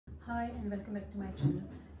Hi and welcome back to my channel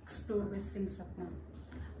explore with Singh सपना।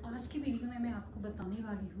 आज की वीडियो में मैं आपको बताने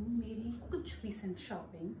वाली हूँ मेरी कुछ recent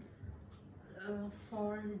shopping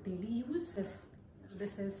for daily use.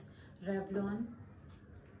 This is Revlon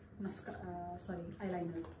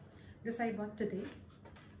eyeliner. This I bought today,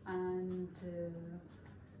 and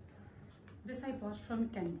this I bought from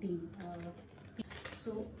Canteen. So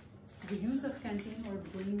the use of Canteen or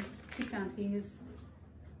going to Canteen is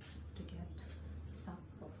to get stuff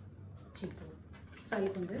for cheaper. So I'll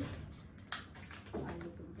open this. Now.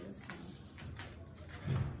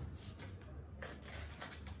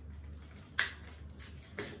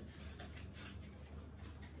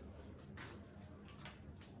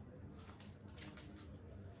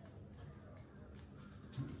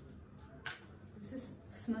 This is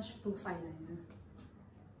smudge proof eyeliner.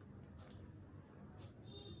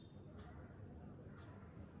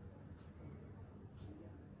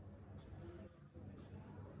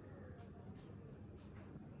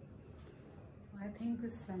 I think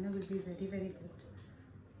this liner will be very good.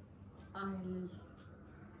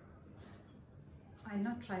 I'll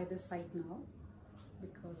not try this right now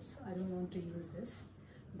because I don't want to use this,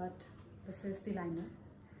 but this is the liner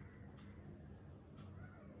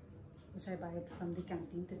which I buy it from the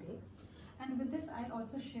Canteen today. And with this I'll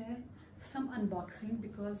also share some unboxing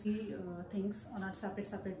because the things on our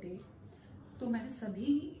separate day. तो मैंने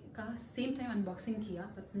सभी का same time unboxing किया,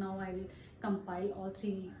 but now I'll compile all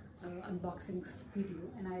three unboxings video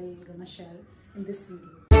and I'll gonna share in this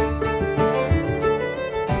video.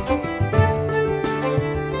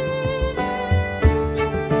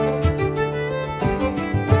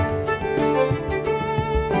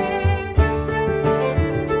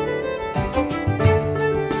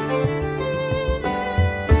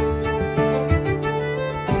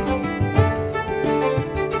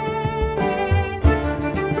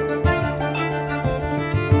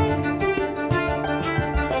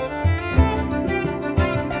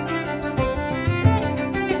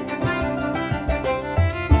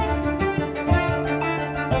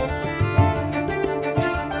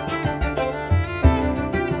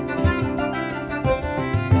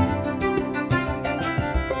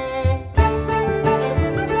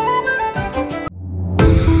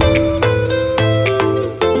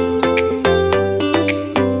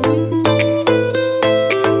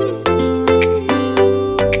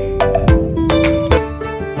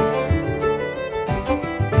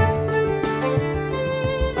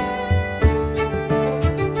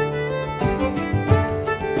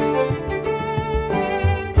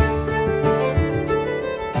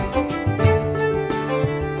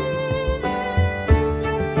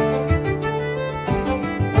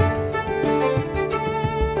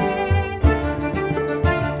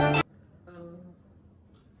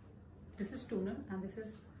 This is toner and this is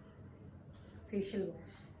facial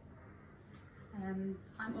wash, and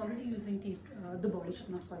I'm already using the Body Shop,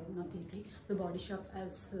 the Body Shop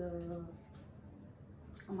as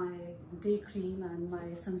my day cream and my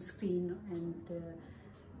sunscreen and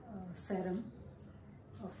serum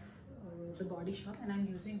of the Body Shop, and I'm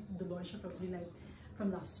using the Body Shop probably like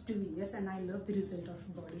from last 2 years, and I love the result of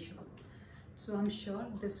Body Shop. So I'm sure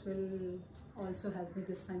this will also help me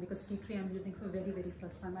this time because tea tree I'm using for very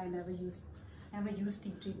first time. I never used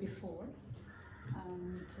tea tree before,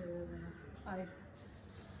 and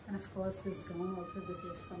of course this gown also. This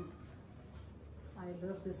is I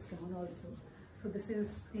love this gown also. So this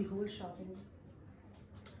is the whole shopping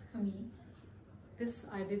for me. This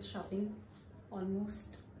I did shopping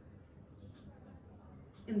almost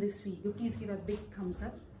in this video. Please give a big thumbs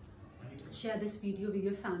up, share this video with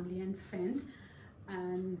your family and friend,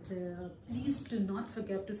 and please do not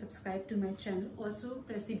forget to subscribe to my channel. Also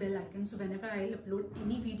press the bell icon so whenever I'll upload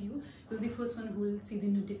any video, you'll be the first one who will see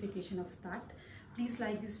the notification of that. Please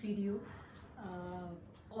like this video.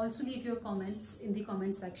 Also leave your comments in the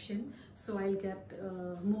comment section so I'll get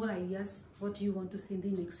more ideas what you want to see in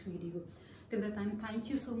the next video. Till that time, thank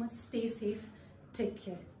you so much. Stay safe. Take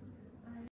care.